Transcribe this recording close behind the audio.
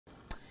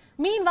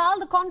Meanwhile,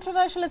 the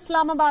controversial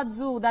Islamabad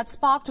zoo that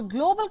sparked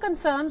global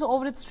concerns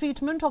over its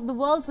treatment of the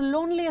world's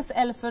loneliest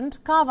elephant,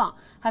 Kawa,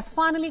 has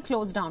finally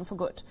closed down for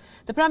good.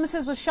 The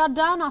premises was shut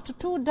down after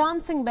two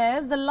dancing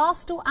bears, the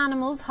last two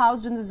animals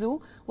housed in the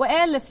zoo, were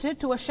airlifted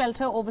to a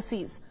shelter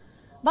overseas.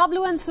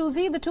 Bablu and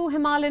Susie, the two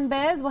Himalayan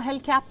bears, were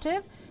held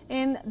captive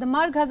in the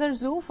Marghazar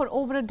Zoo for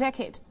over a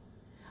decade.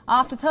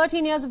 After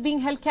 13 years of being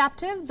held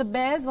captive, the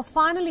bears were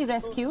finally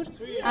rescued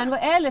and were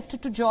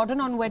airlifted to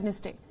Jordan on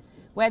Wednesday,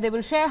 where they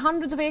will share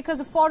hundreds of acres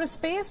of forest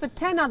space with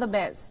 10 other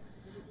bears.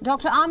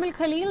 Dr. Amil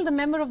Khalil, the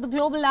member of the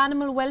Global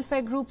Animal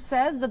Welfare Group,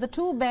 says that the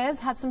two bears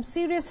had some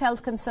serious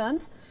health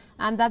concerns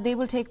and that they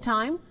will take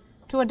time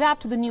to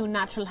adapt to the new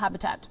natural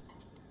habitat.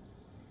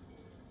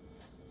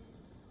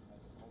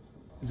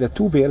 The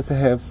two bears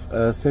have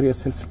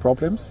serious health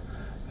problems,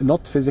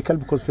 not physical,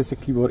 because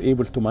physically we were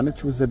able to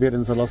manage with the bear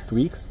in the last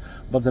weeks,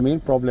 but the main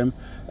problem,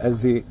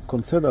 as they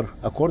consider,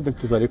 according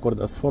to the record,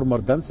 as former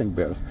dancing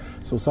bears.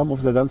 So some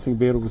of the dancing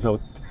bears without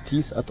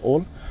teeth at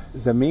all.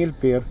 The male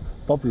bear,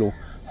 Pablo,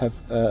 have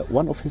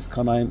one of his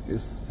canine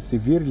is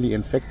severely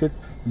infected,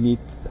 need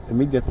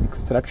immediate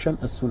extraction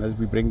as soon as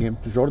we bring him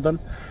to Jordan,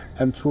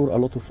 and sure a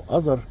lot of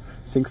other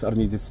things are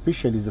needed,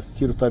 especially the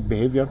stereotype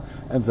behavior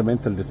and the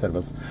mental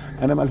disturbance.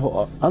 Animals who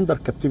are under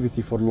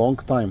captivity for a long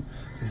time,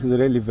 this is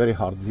really very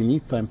hard. They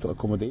need time to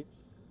accommodate.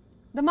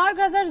 The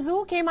Marghazar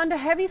Zoo came under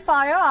heavy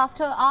fire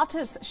after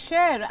artist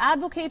Sher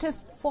advocated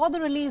for the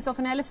release of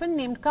an elephant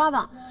named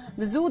Kawa.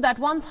 The zoo that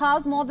once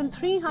housed more than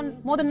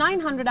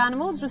 900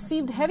 animals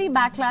received heavy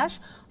backlash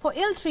for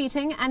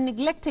ill-treating and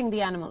neglecting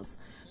the animals.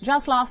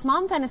 Just last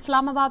month, an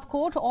Islamabad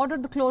court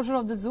ordered the closure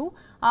of the zoo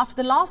after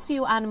the last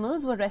few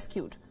animals were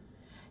rescued.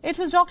 It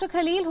was Dr.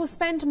 Khalil who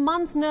spent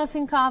months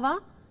nursing Kawa,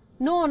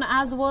 known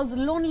as the world's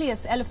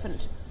loneliest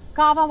elephant.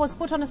 Kawa was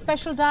put on a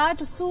special diet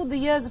to soothe the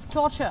years of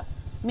torture,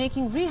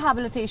 making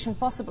rehabilitation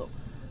possible.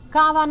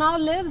 Kawa now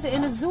lives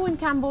in a zoo in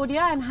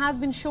Cambodia and has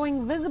been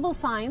showing visible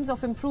signs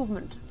of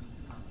improvement.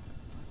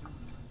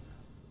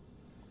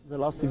 The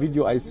last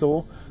video I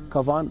saw,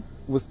 Kavan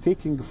was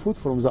taking food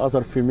from the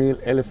other female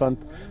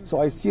elephant. So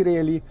I see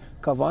really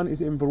Kavan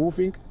is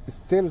improving.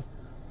 Still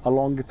a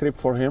long trip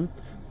for him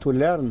to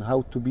learn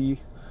how to be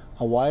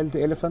a wild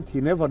elephant. He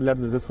never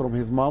learned this from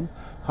his mom,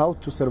 how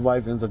to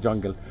survive in the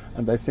jungle.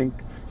 And I think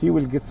he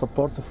will get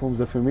support from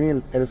the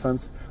female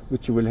elephants,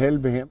 which will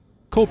help him.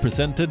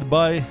 Co-presented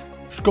by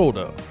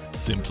Skoda.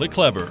 Simply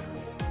clever.